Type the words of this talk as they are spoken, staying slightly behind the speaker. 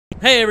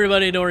Hey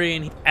everybody,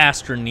 Dorian,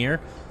 Astroneer.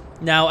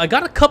 Now, I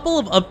got a couple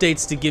of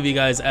updates to give you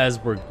guys as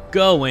we're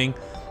going.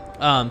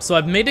 So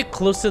I've made it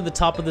close to the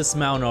top of this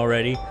mountain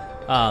already,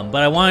 but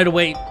I wanted to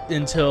wait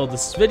until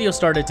this video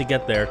started to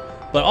get there.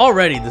 But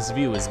already this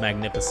view is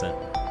magnificent.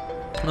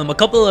 A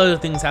couple of other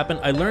things happened.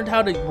 I learned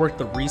how to work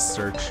the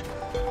research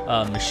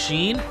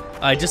machine.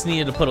 I just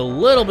needed to put a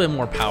little bit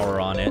more power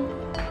on it.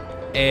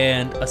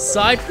 And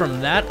aside from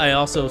that, I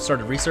also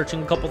started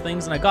researching a couple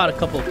things, and I got a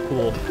couple of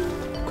cool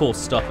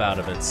stuff out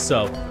of it.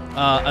 So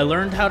I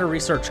learned how to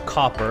research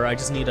copper. I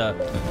just need to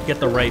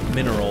get the right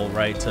mineral,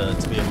 right,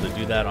 to be able to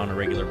do that on a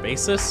regular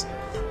basis.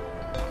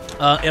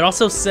 It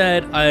also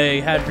said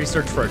I had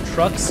research for a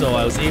truck, so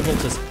I was able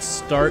to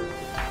start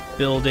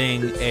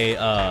building a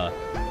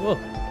whoa.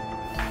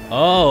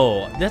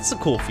 Oh, that's a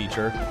cool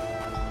feature.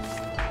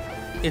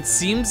 It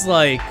seems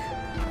like,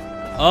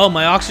 oh,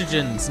 my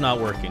oxygen's not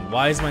working.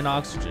 Why is my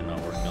oxygen not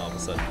working all of a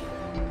sudden?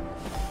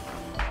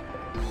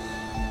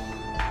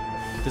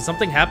 Did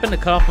something happen to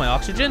cut off my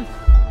oxygen?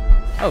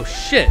 Oh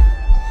shit,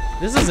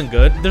 this isn't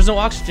good. There's no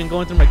oxygen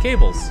going through my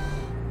cables.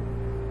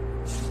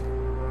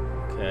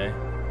 Okay.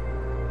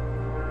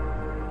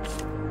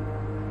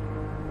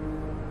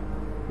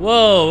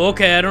 Whoa,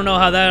 okay, I don't know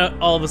how that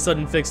all of a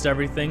sudden fixed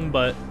everything,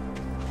 but...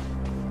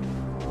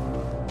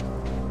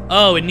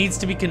 Oh, it needs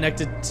to be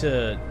connected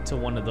to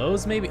one of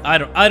those, maybe? I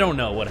don't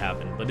know what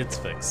happened, but it's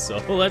fixed, so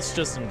let's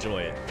just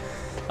enjoy it.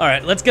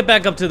 Alright, let's get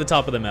back up to the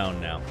top of the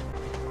mountain now.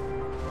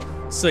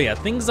 So yeah,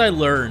 things I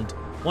learned.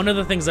 One of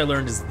the things I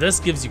learned is this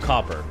gives you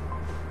copper.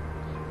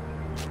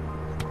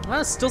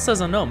 Well, it still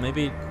says unknown.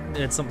 Maybe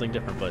it's something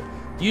different, but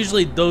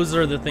usually those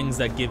are the things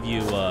that give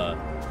you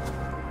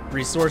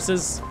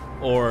resources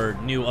or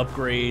new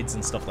upgrades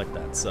and stuff like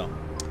that. So,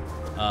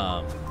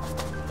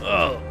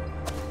 oh,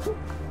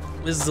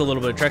 this is a little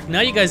bit of trek.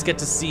 Now you guys get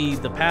to see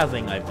the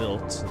pathing I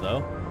built,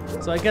 though.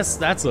 So I guess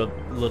that's a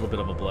little bit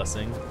of a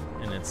blessing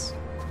in its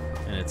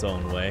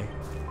own way.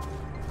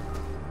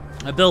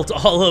 I built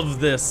all of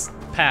this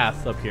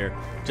path up here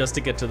just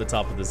to get to the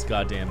top of this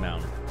goddamn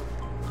mountain.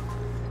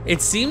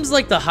 It seems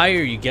like the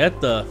higher you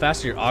get, the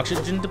faster your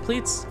oxygen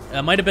depletes.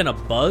 It might have been a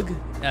bug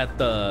at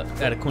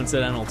a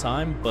coincidental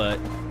time, but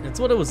it's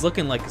what it was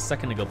looking like a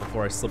second ago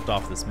before I slipped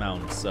off this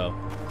mountain. So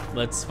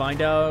let's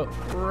find out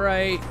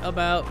right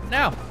about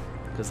now,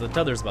 because the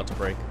tether's about to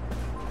break.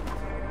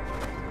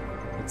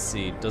 Let's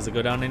see, does it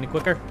go down any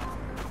quicker?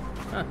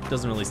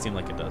 Doesn't really seem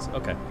like it does.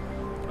 Okay.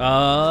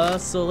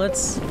 So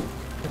let's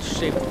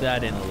shape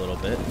that in a little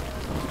bit.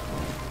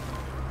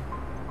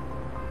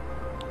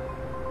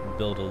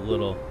 Build a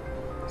little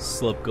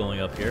slope going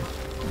up here.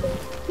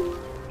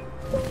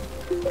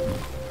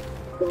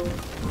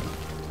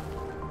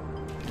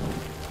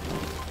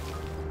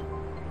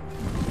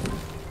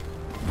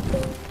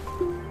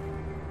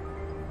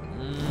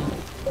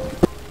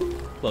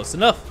 Close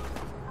enough.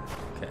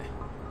 Okay.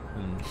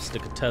 And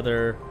stick a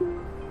tether.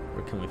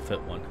 Where can we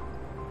fit one?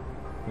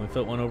 Can we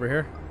fit one over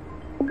here?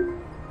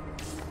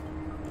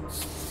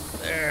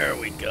 There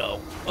we go.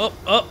 Oh,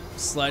 oh,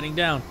 sliding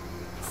down.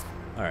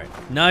 All right,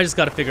 now I just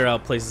got to figure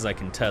out places I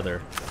can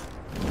tether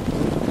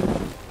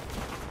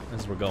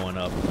as we're going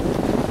up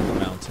the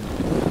mountain.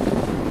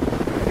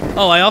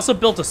 Oh, I also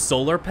built a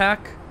solar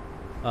pack.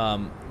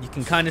 You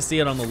can kind of see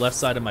it on the left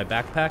side of my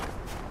backpack.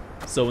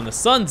 So when the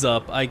sun's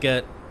up, I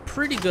get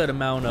pretty good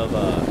amount of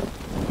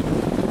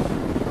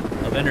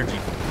energy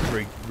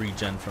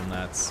regen from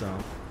that. So.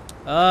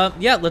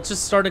 Yeah, let's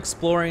just start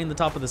exploring the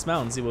top of this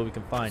mountain, see what we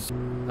can find.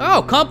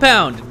 Oh,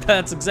 compound!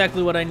 That's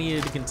exactly what I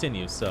needed to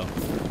continue, so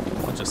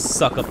I'll just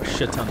suck up a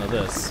shit ton of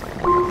this.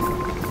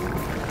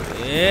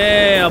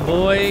 Yeah,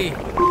 boy!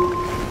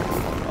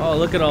 Oh,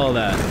 look at all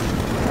that.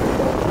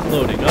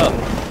 Loading up.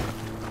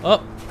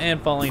 Oh,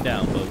 and falling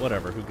down, but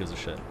whatever, who gives a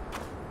shit.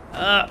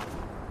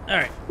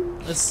 Alright,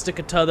 let's stick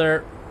a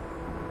tether.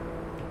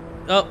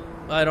 Oh,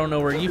 I don't know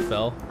where you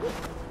fell.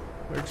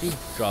 Where'd you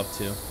drop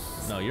to?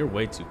 No, you're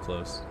way too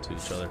close to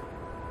each other.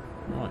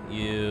 I want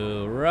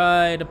you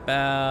right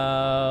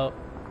about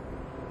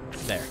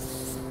there.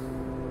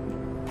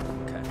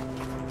 Okay.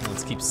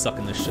 Let's keep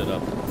sucking this shit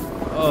up.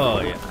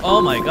 Oh, yeah.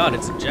 Oh my god,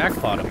 it's a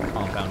jackpot of a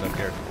compound up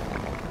here.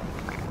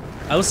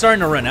 I was starting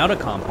to run out of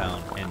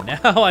compound, and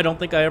now I don't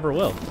think I ever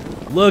will.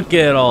 Look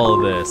at all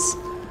of this.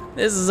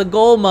 This is a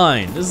gold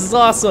mine. This is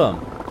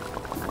awesome.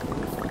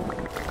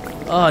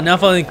 Oh, now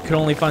if I could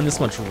only find this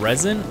much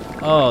resin.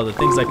 Oh, the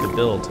things I could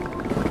build.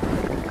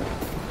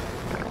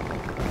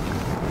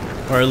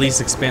 Or at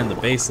least expand the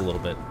base a little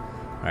bit.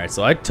 Alright,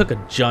 so I took a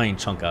giant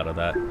chunk out of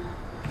that.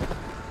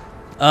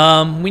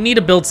 We need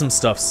to build some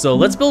stuff, so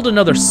let's build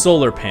another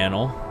solar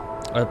panel.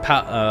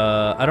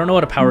 I don't know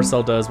what a power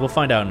cell does. We'll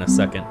find out in a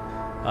second.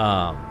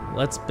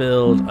 Let's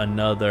build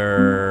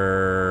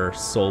another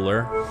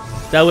solar.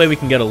 That way we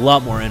can get a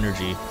lot more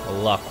energy a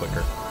lot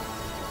quicker.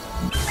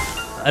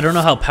 I don't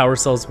know how power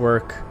cells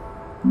work.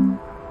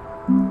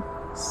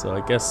 So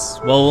I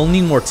guess, well, we'll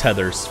need more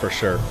tethers for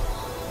sure.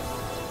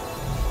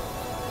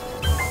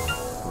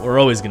 We're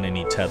always gonna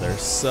need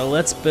tethers. So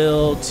let's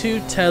build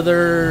 2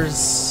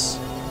 tethers.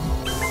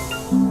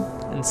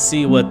 and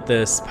see what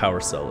this power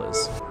cell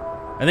is.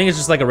 I think it's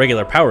just like a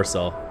regular power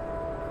cell.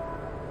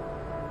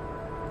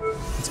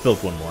 Let's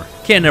build one more.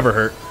 Can't never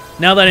hurt.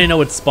 Now that I know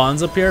what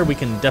spawns up here, we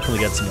can definitely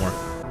get some more.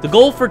 The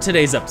goal for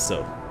today's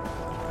episode,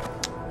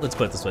 let's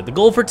put it this way. The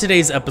goal for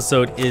today's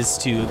episode is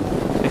to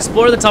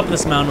explore the top of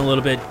this mountain a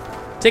little bit,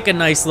 take a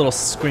nice little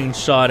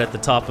screenshot at the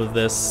top of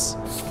this,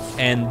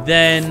 and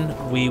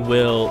then we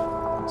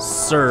will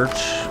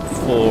search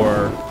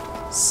for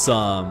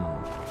some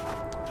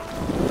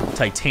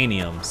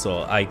titanium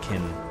so I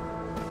can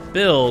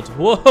build,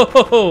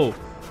 whoa,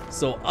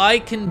 so I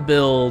can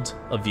build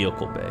a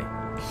vehicle bay.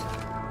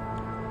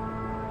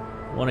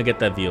 I want to get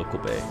that vehicle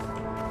bay.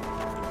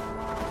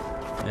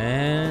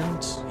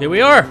 And here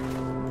we are.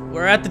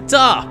 We're at the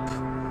top.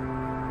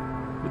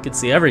 We can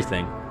see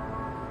everything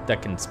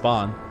that can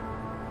spawn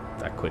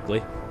that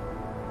quickly.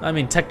 I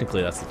mean,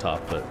 technically that's the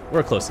top, but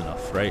we're close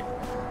enough, right?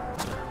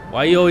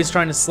 Why are you always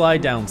trying to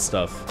slide down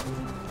stuff?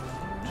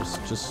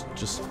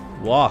 Just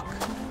walk.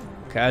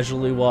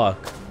 Casually walk.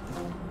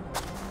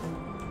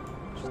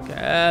 Just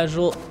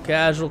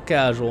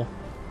casual.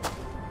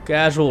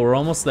 Casual, we're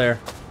almost there.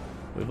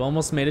 We've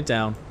almost made it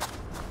down.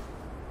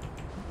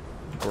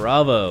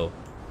 Bravo.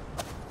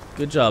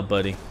 Good job,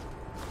 buddy.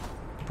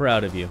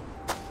 Proud of you.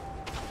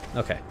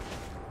 Okay.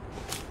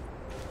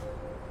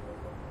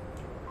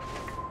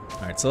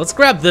 Alright, so let's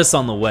grab this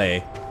on the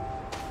way.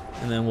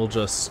 And then we'll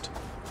just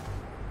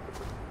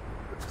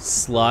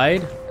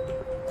slide.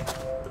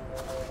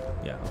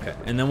 Yeah, okay.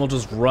 And then we'll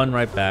just run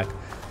right back.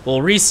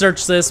 We'll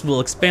research this.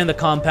 We'll expand the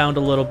compound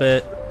a little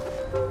bit.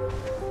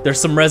 There's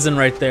some resin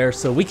right there,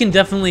 so we can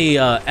definitely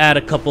add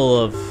a couple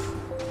of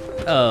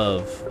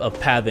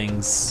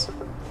pathings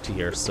to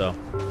here. So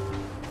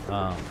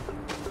I'm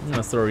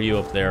gonna throw you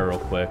up there real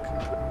quick.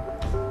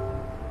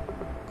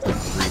 Click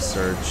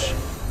research.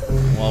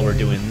 While we're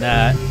doing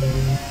that,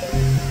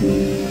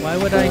 why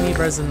would I need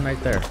resin right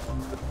there?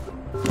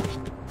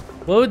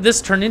 What would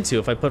this turn into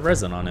if I put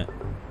resin on it?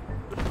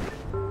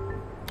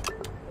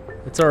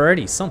 It's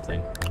already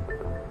something.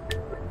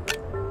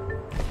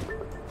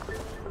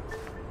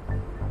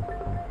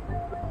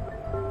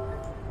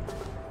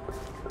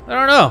 I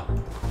don't know.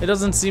 It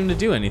doesn't seem to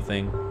do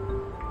anything.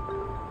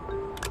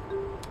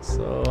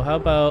 So how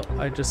about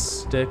I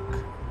just stick...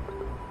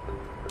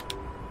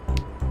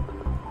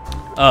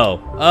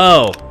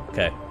 Oh,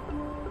 okay.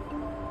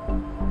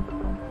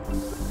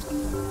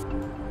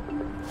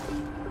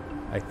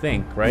 I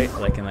think, right?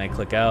 Like, can I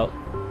click out?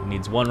 It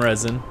needs one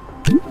resin.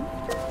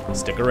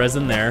 Stick a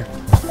resin there.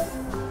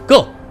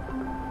 Cool.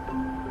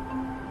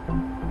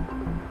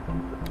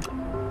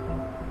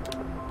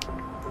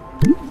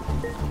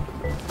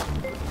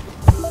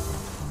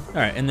 All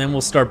right, and then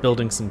we'll start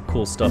building some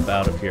cool stuff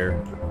out of here.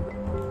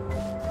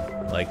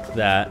 Like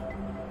that.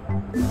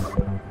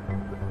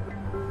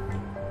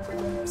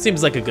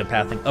 Seems like a good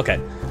pathing. Okay.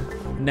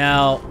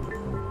 Now,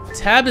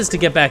 tab is to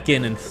get back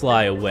in and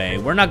fly away.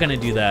 We're not gonna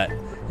do that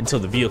until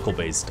the vehicle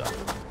bay's done.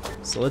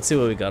 So let's see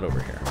what we got over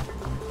here.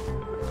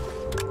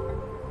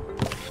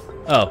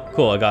 Oh,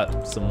 cool, I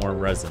got some more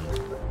resin.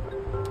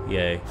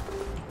 Yay.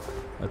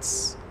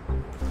 That's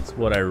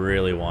what I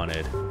really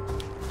wanted.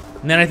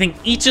 And then I think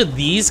each of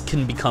these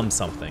can become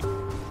something.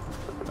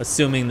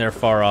 Assuming they're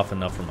far off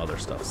enough from other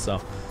stuff.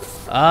 So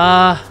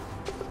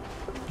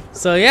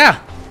yeah.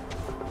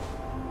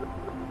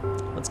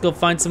 Let's go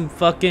find some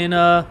fucking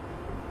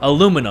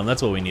aluminum.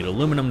 That's what we need,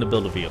 aluminum to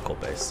build a vehicle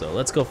base. So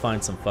let's go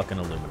find some fucking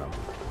aluminum.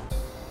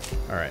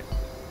 All right.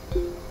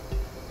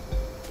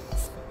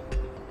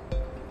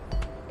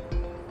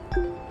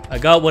 I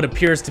got what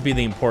appears to be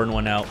the important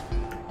one out.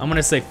 I'm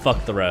gonna say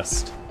fuck the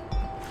rest.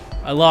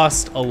 I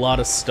lost a lot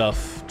of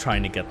stuff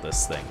trying to get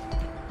this thing.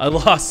 I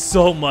lost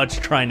so much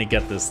trying to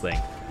get this thing.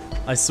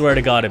 I swear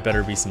to God, it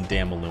better be some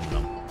damn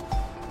aluminum.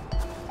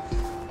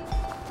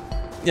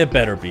 It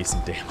better be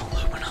some damn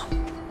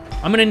aluminum.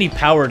 I'm gonna need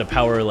power to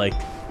power, like,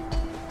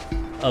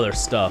 other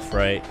stuff,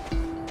 right?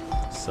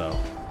 So,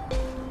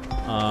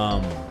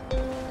 alright.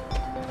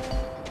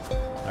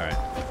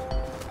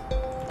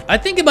 I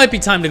think it might be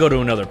time to go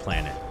to another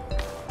planet.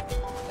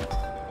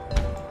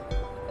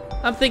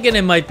 I'm thinking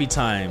it might be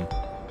time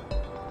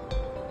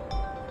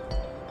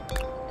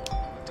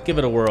to give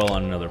it a whirl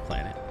on another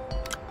planet.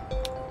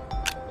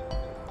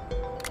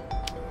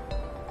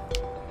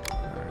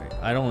 Alright,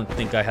 I don't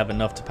think I have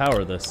enough to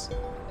power this.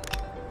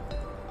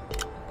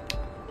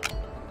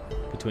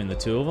 Between the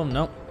two of them,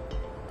 nope.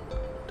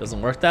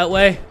 Doesn't work that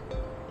way.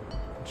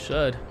 It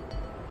should.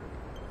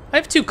 I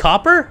have 2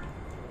 copper?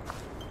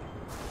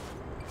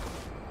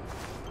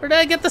 Where did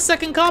I get the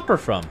second copper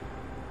from?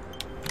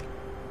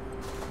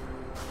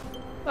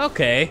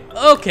 Okay,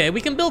 okay, we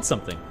can build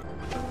something.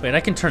 Wait, I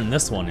can turn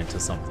this one into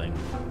something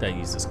that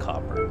uses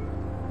copper.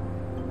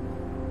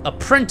 A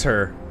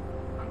printer.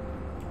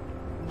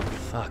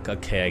 Fuck,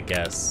 okay, I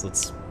guess.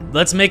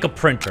 Let's make a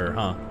printer,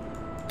 huh?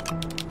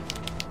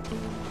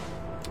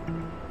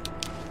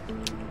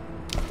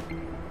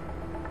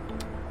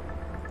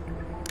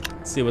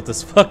 Let's see what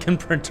this fucking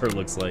printer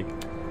looks like.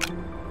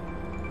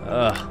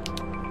 Ugh.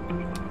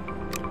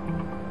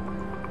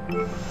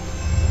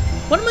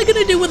 What am I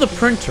gonna do with a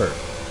printer?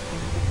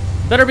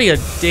 Better be a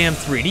damn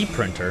 3D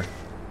printer.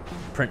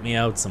 Print me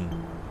out some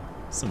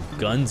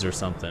guns or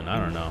something. I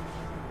don't know.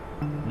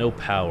 No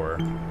power.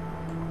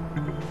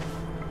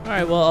 All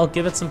right, well, I'll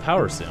give it some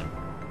power soon.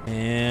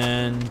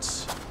 And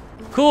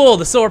cool,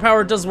 the solar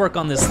power does work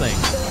on this thing.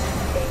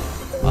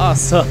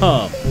 Awesome.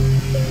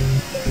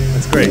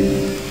 That's great.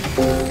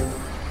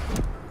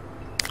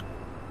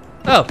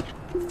 Oh,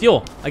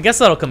 fuel. I guess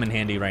that'll come in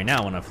handy right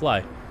now when I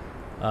fly.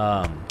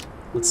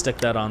 Let's stick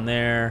that on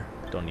there.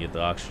 Don't need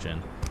the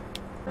oxygen.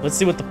 Let's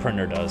see what the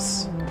printer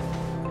does,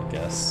 I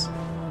guess.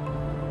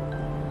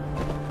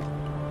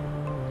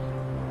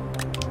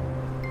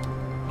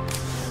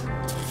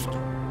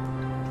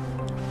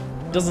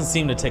 Doesn't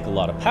seem to take a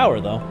lot of power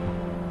though,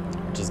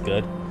 which is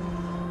good.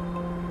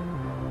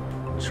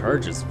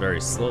 Charges very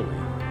slowly.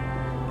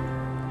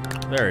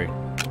 Very,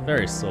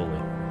 very slowly.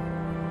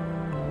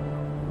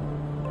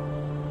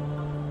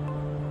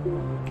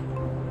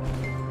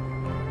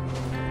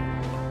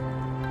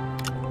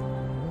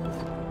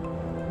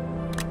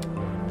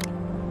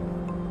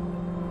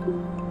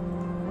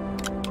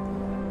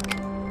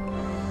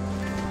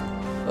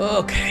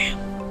 Okay.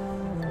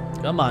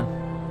 Come on.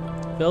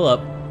 Fill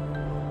up.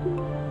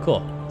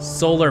 Cool.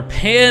 Solar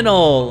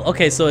panel.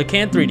 Okay, so it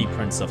can 3D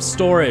print stuff.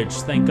 Storage,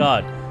 thank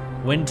God.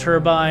 Wind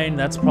turbine,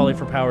 that's probably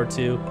for power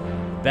too.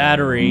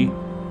 Battery,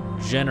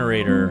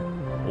 generator,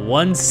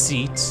 1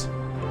 seat.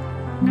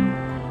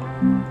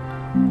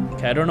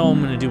 Okay, I don't know what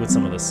I'm gonna do with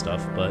some of this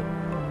stuff,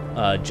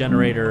 but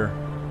generator,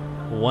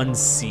 1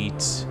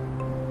 seat.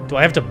 Do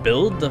I have to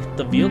build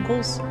the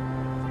vehicles?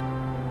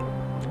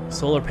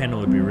 Solar panel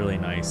would be really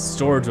nice.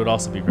 Storage would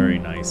also be very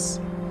nice.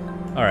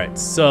 All right,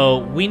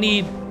 so we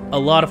need a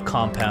lot of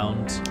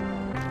compound.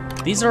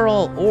 These are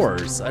all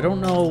ores. I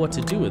don't know what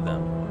to do with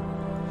them.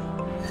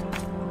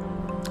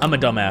 I'm a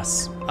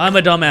dumbass. I'm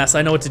a dumbass.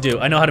 I know what to do.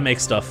 I know how to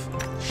make stuff.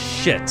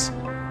 Shit.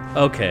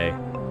 Okay.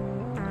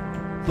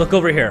 Look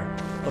over here.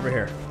 Over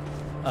here.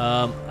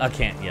 I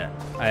can't yet.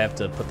 I have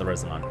to put the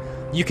resin on.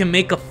 You can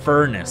make a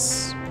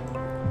furnace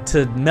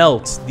to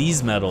melt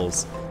these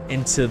metals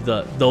into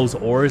those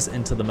ores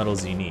into the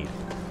metals you need.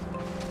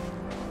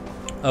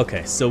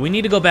 Okay, so we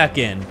need to go back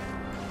in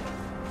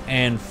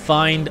and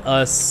find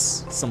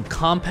us some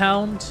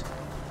compound,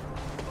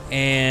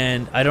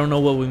 and I don't know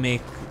what we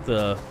make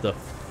the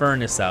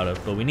furnace out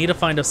of, but we need to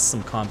find us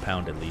some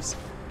compound at least.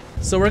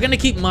 So we're gonna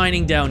keep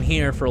mining down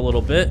here for a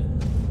little bit,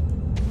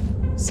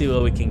 see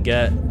what we can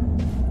get.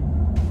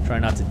 Try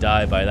not to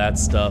die by that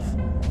stuff.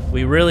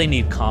 We really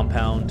need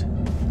compound.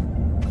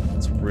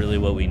 That's really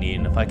what we need,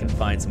 and if I can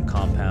find some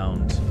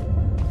compound,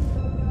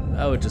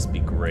 that would just be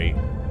great.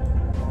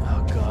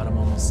 Oh God, I'm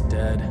almost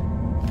dead.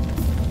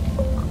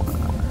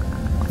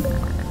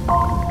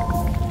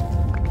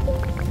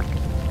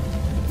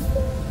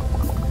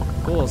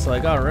 Cool, so I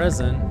got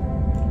resin.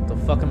 What the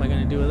fuck am I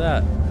gonna do with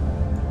that?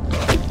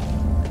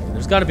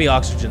 There's gotta be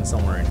oxygen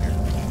somewhere in here.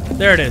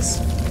 There it is.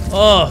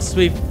 Oh,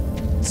 sweet,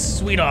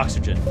 sweet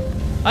oxygen.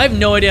 I have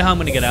no idea how I'm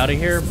gonna get out of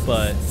here,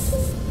 but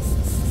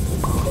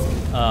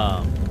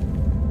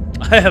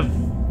I have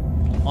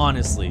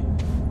honestly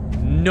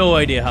no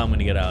idea how I'm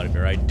gonna get out of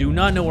here. I do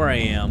not know where I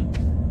am.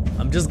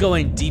 I'm just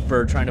going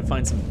deeper, trying to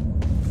find some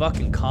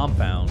fucking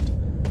compound.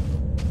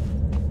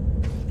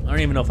 I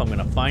don't even know if I'm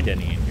gonna find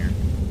any in here.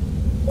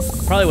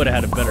 Probably would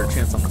have had a better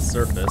chance on the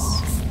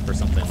surface for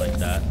something like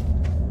that.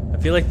 I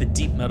feel like the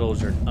deep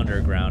metals are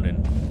underground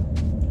and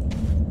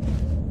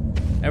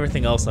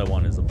everything else I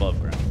want is above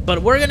ground.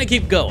 But we're gonna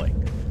keep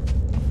going.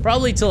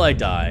 Probably till I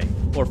die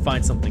or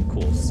find something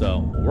cool.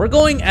 So we're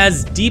going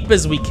as deep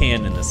as we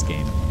can in this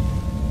game.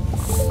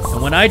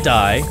 And when I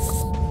die,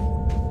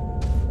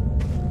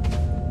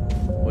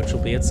 which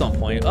will be at some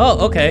point. Oh,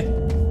 okay.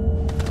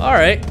 All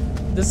right.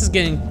 This is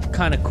getting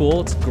kind of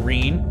cool. It's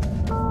green.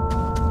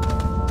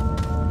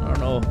 I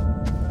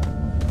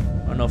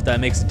don't know if that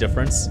makes a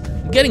difference.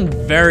 I'm getting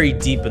very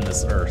deep in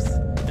this Earth,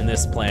 in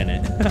this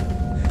planet.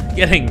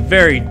 Getting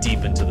very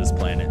deep into this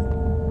planet.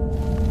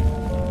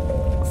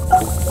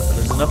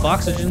 There's enough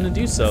oxygen to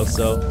do so,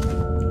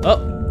 oh.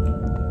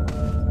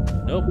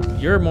 Nope,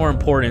 you're more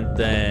important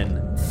than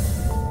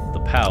the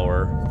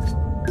power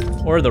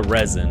or the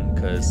resin,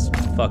 because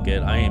fuck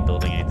it, I ain't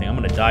building anything. I'm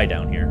gonna die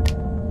down here.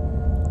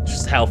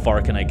 Just how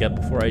far can I get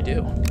before I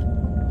do?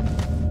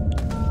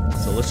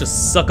 So let's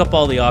just suck up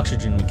all the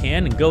oxygen we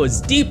can and go as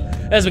deep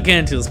as we can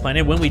into this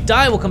planet. When we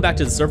die, we'll come back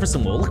to the surface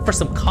and we'll look for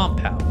some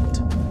compound.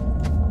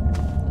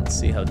 Let's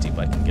see how deep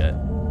I can get.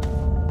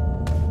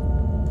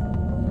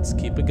 Let's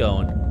keep it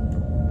going.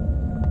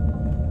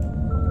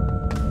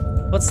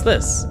 What's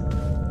this?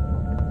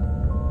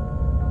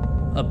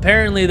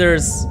 Apparently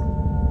there's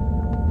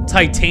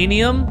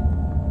titanium?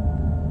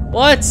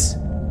 What?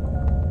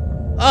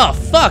 Oh,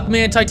 fuck,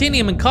 man.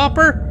 Titanium and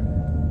copper?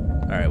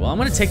 All right, well, I'm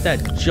gonna take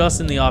that just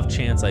in the off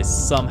chance I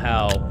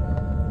somehow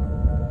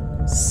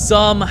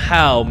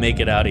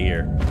make it out of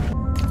here.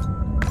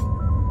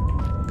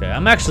 Okay,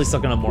 I'm actually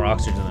sucking up more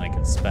oxygen than I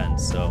can spend,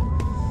 so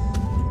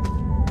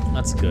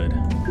that's good.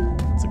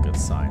 That's a good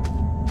sign.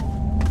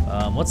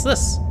 What's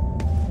this?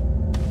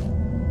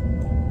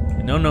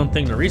 An unknown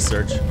thing to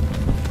research.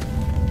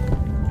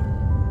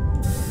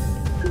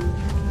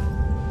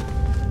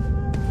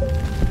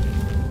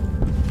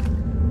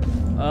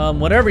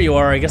 Whatever you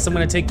are, I guess I'm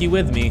gonna take you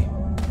with me.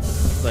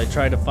 As I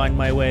try to find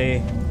my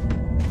way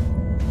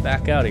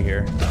back out of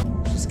here.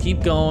 Just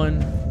keep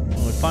going.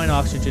 When we find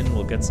oxygen,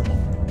 we'll get some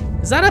more.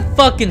 Is that a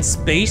fucking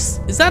space?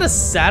 Is that a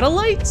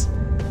satellite?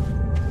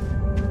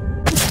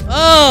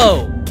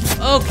 Oh!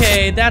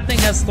 Okay, that thing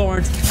has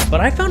thorns, but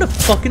I found a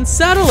fucking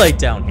satellite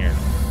down here.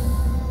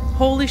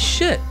 Holy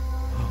shit.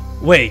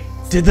 Wait,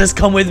 did this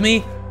come with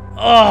me?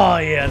 Oh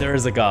yeah, there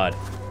is a god.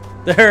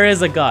 There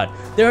is a god.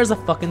 There is a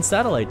fucking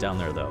satellite down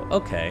there though.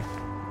 Okay.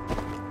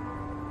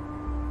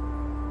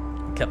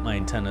 Kept my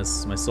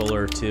antennas, my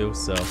solar too,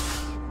 so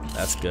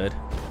that's good.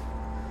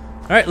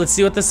 All right, let's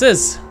see what this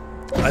is.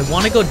 I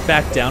want to go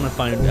back down and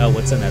find out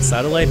what's in that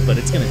satellite, but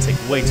it's gonna take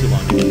way too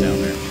long to get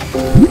down there.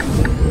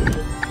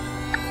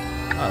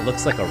 Oh, it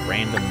looks like a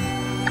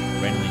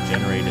randomly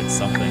generated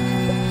something.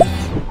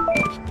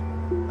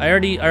 I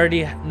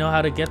already know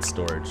how to get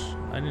storage.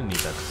 I didn't need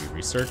that to be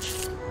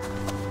researched.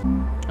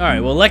 All right,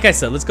 well, like I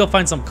said, let's go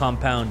find some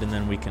compound and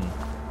then we can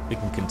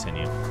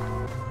continue.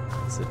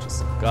 Is it just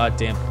some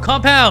goddamn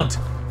compound?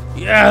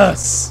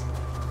 Yes!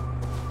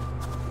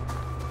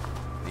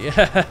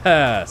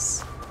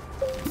 Yes!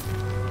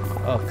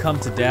 Oh, come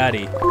to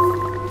daddy.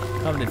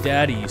 Come to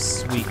daddy, you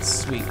sweet,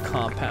 sweet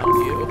compound,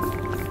 you.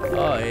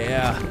 Oh,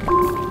 yeah.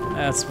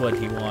 That's what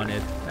he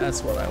wanted.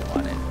 That's what I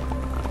wanted.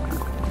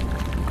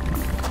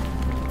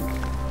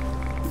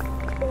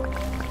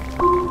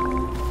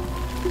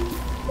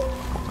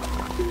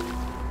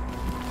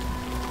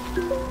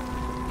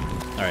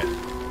 Alright.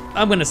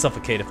 I'm gonna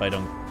suffocate if I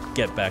don't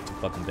get back to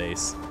fucking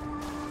base.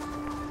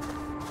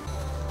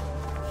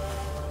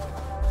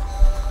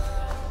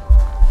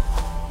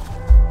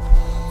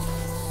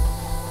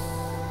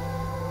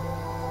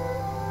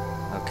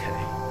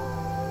 Okay.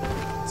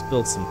 Let's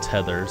build some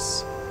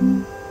tethers.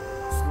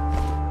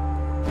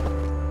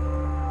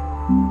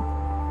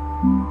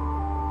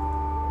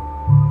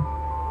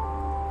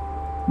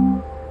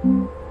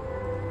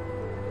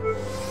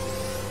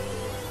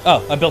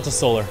 Oh, I built a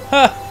solar.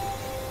 Ha!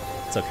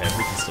 It's okay,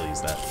 we can still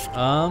use that.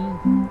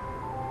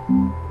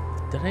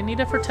 Did I need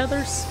it for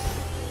tethers?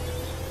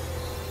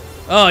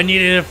 Oh, I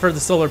needed it for the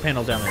solar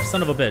panel down there.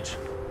 Son of a bitch.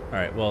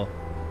 Alright, well.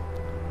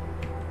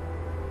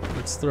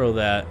 Let's throw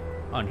that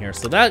on here.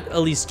 So that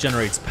at least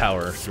generates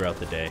power throughout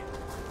the day.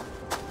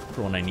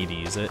 For when I need to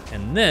use it.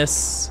 And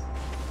this,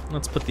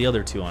 let's put the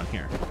other two on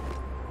here.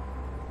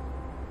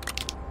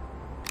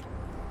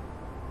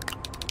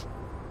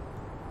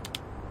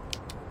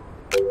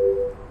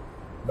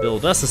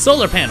 Build us a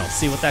solar panel,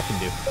 see what that can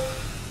do.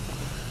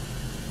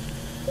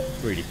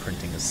 3D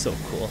printing is so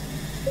cool.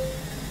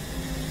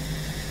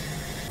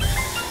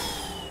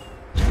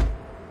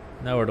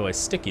 Now where do I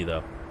stick you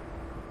though?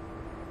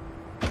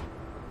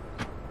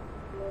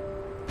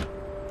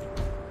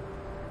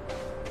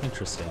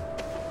 Interesting.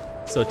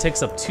 So it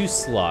takes up 2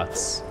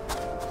 slots.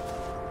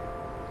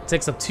 It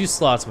takes up 2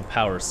 slots with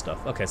power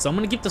stuff. Okay, so I'm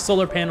gonna keep the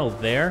solar panel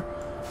there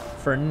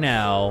for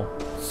now.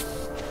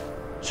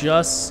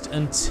 Just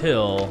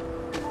until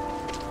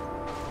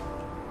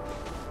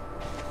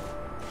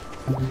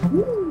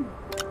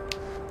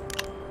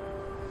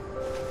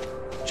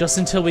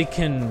we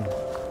can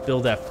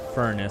build that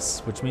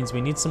furnace, which means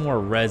we need some more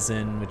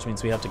resin, which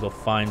means we have to go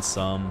find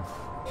some.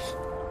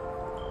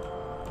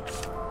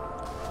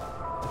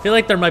 I feel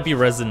like there might be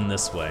resin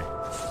this way.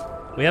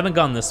 We haven't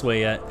gone this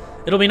way yet.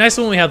 It'll be nice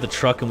when we have the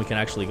truck and we can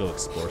actually go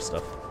explore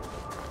stuff.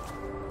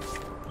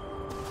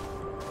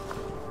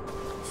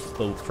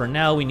 But for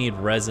now, we need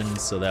resin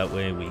so that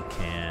way we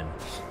can...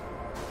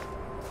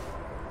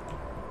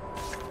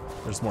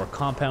 There's more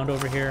compound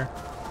over here,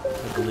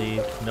 I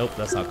believe. Nope,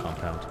 that's not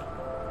compound.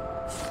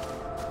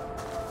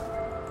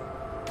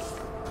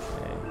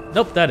 Okay.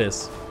 Nope, that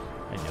is.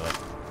 I knew it.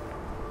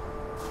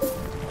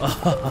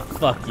 Oh,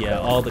 fuck yeah,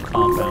 all the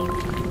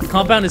compound.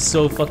 Compound is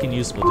so fucking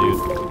useful,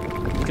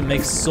 dude. You can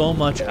make so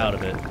much out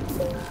of it.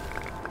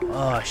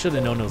 Oh, I should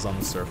have known it was on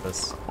the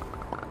surface.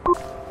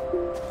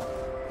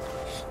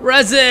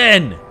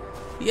 Resin!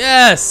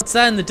 Yes! What's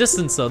that in the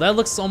distance, though? That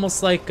looks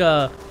almost like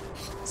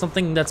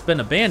something that's been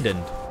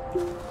abandoned.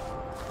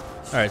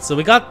 Alright, so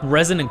we got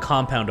resin and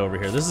compound over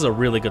here. This is a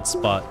really good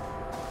spot.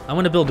 I'm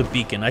gonna build a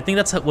beacon. I think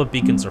that's what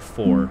beacons are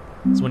for.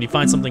 So when you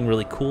find something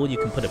really cool, you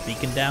can put a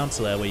beacon down,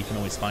 so that way you can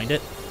always find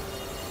it.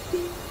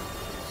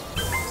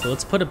 So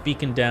let's put a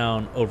beacon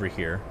down over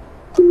here.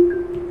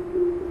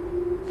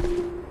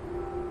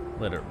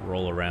 Let it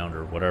roll around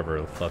or whatever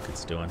the fuck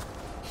it's doing.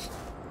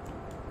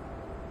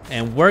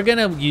 And we're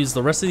gonna use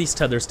the rest of these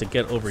tethers to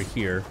get over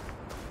here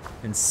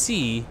and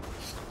see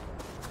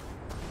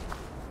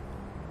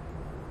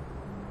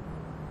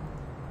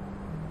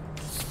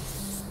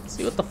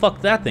what the fuck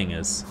that thing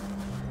is.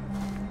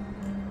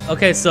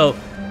 Okay, so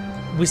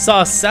we saw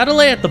a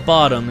satellite at the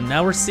bottom, and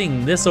now we're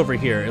seeing this over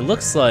here. It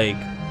looks like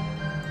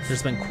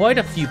there's been quite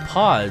a few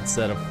pods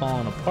that have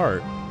fallen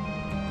apart.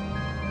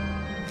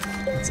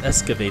 Let's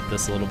excavate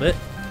this a little bit.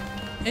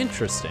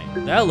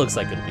 Interesting. That looks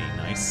like it'd be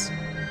nice.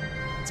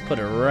 Let's put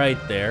it right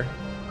there.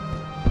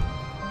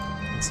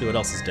 Let's see what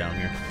else is down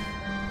here.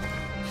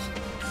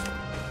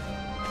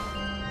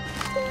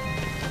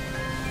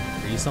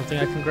 Are you something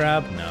I can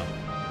grab? No.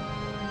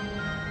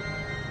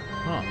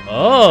 Huh.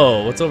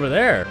 Oh, what's over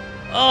there?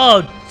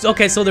 Oh,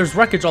 okay, so there's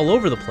wreckage all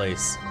over the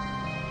place.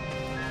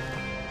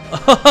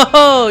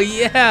 Oh,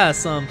 yeah,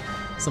 some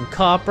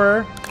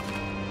copper.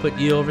 Put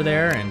you over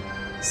there, and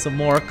some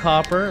more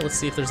copper. Let's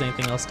see if there's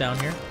anything else down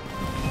here.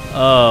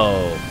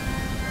 Oh,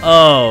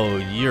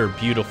 you're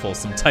beautiful.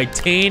 Some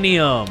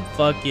titanium.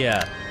 Fuck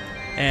yeah.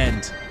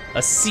 And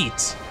a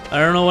seat. I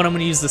don't know what I'm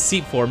gonna use the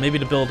seat for. Maybe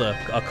to build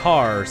a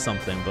car or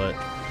something, but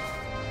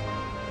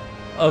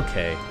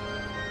okay.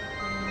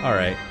 All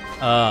right.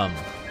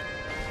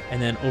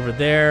 And then over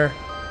there,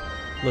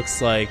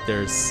 looks like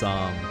there's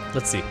some.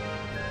 Let's see.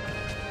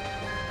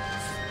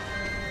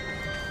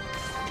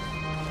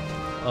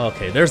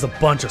 Okay, there's a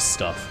bunch of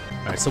stuff.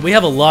 All right, so we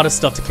have a lot of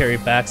stuff to carry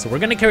back. So we're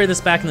gonna carry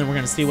this back, and then we're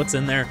gonna see what's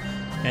in there,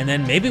 and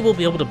then maybe we'll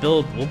be able to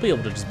build. We'll be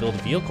able to just build a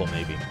vehicle,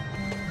 maybe.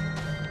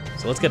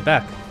 So let's get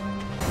back.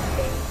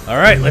 All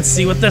right, let's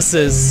see what this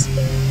is.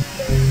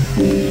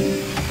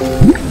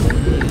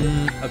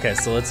 Okay,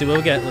 so let's see what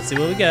we get. Let's see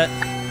what we get.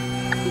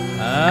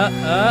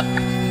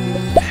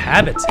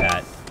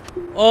 Habitat.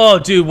 Oh,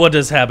 dude, what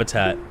is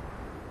habitat?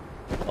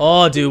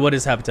 Oh, dude, what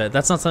is habitat?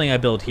 That's not something I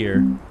build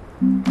here.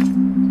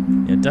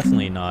 Yeah,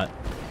 definitely not.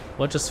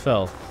 What just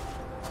fell?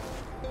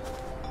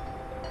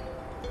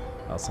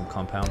 Oh, some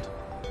compound.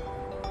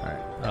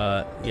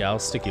 Alright, yeah, I'll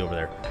stick you over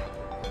there.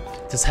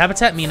 Does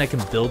habitat mean I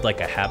can build,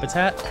 like, a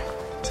habitat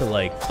to,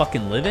 like,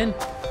 fucking live in?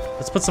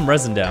 Let's put some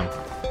resin down.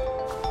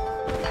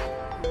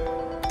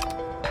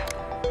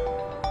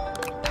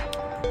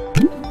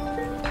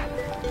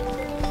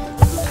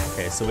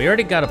 Okay, so we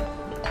already got a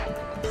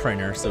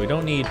printer, so we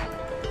don't need...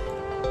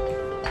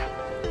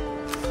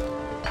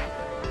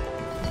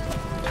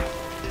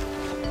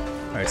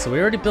 Alright, so we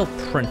already built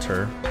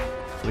printer.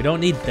 We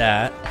don't need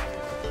that.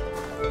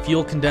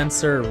 Fuel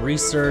condenser,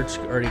 research,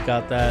 already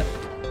got that.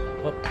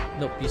 Oh,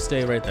 nope, you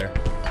stay right there.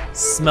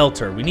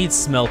 Smelter, we need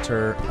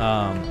smelter.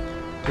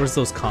 Where's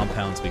those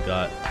compounds we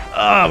got?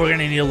 Ah, we're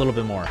gonna need a little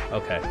bit more,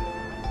 okay.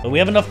 But we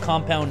have enough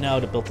compound now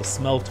to build a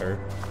smelter,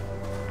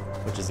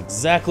 which is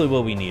exactly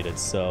what we needed,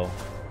 so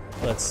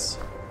let's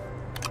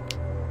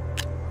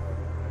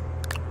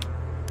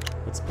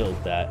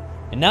build that.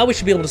 And now we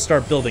should be able to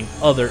start building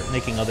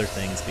making other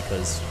things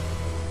because,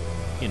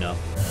 you know,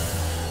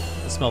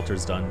 the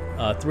smelter's done.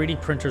 3D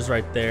printer's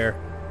right there.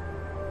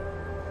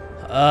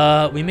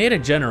 We made a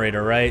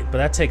generator, right? But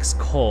that takes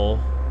coal.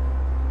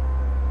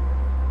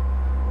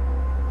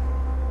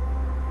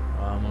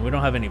 We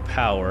don't have any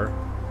power.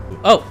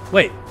 Oh,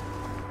 wait.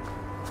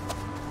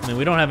 I mean,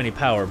 we don't have any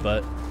power,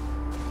 but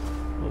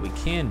what we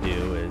can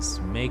do is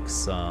make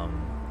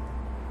some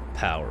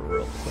power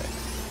real quick.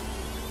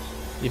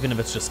 Even if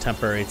it's just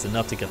temporary, it's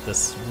enough to get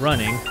this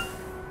running.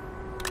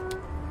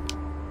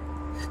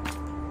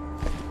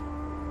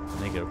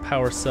 Make it a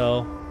power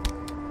cell.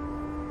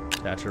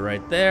 Attach it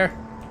right there.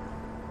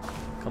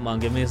 Come on,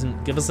 give us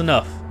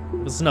enough.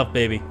 Give us enough,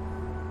 baby.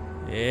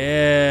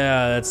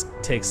 Yeah, that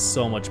takes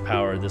so much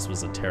power. This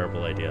was a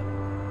terrible idea.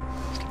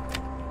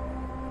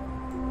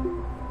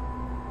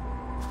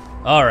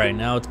 All right,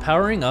 now it's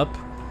powering up.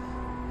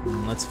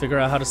 Let's figure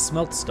out how to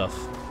smelt stuff.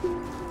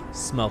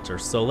 Smelter.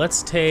 So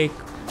let's take.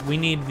 We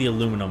need the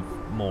aluminum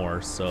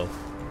more, so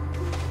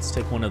let's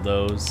take one of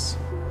those.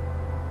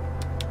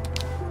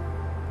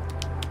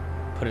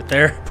 Put it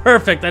there.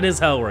 Perfect. That is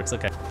how it works.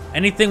 Okay.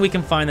 Anything we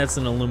can find that's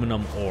an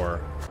aluminum ore.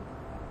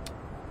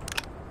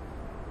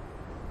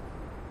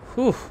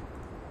 Whew.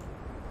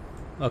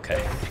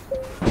 Okay.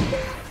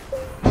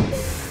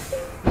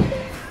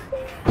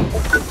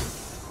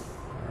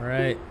 All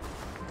right.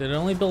 Did it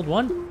only build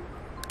one?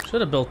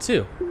 Should have built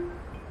two.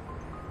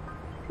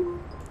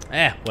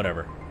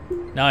 Whatever.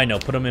 Now I know.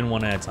 Put them in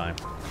one at a time.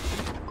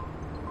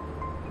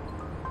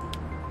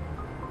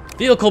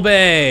 Vehicle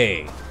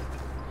bay!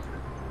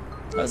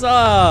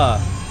 Huzzah!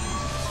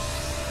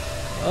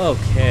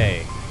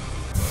 Okay.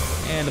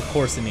 And of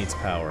course it needs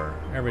power.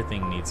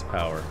 Everything needs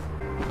power.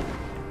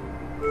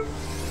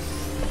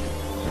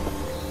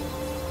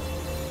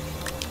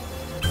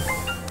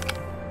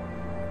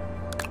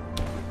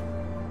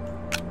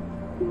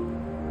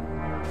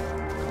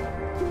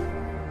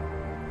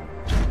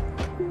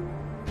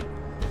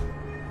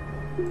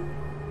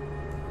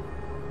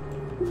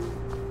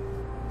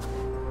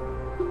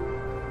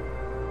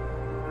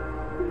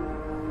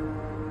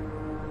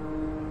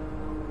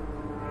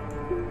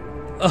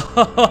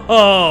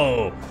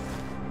 Oh!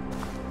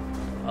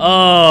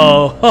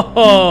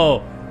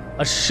 Oh!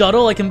 A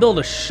shuttle? I can build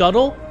a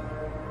shuttle?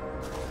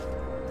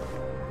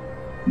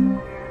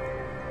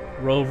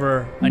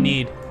 Rover. I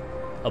need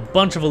a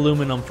bunch of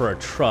aluminum for a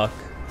truck.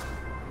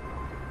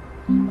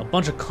 A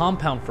bunch of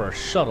compound for a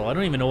shuttle. I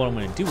don't even know what I'm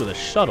going to do with a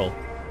shuttle.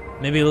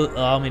 Maybe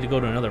allow me to go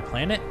to another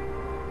planet?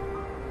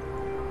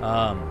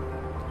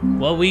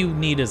 what we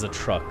need is a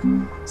truck.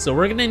 So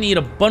we're gonna need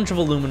a bunch of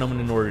aluminum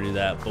in order to do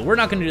that, but we're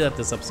not gonna do that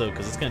this episode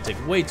because it's gonna take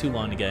way too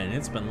long to get, and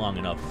it's been long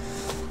enough.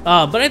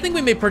 But I think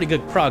we made pretty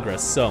good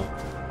progress, so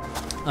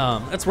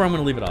that's where I'm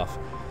gonna leave it off.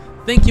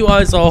 Thank you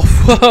guys all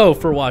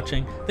for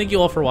watching. Thank you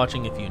all for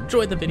watching. If you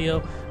enjoyed the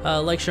video,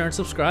 like, share, and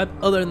subscribe.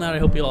 Other than that, I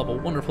hope you all have a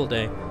wonderful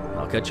day.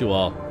 I'll catch you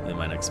all in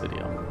my next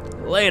video.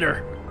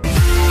 Later!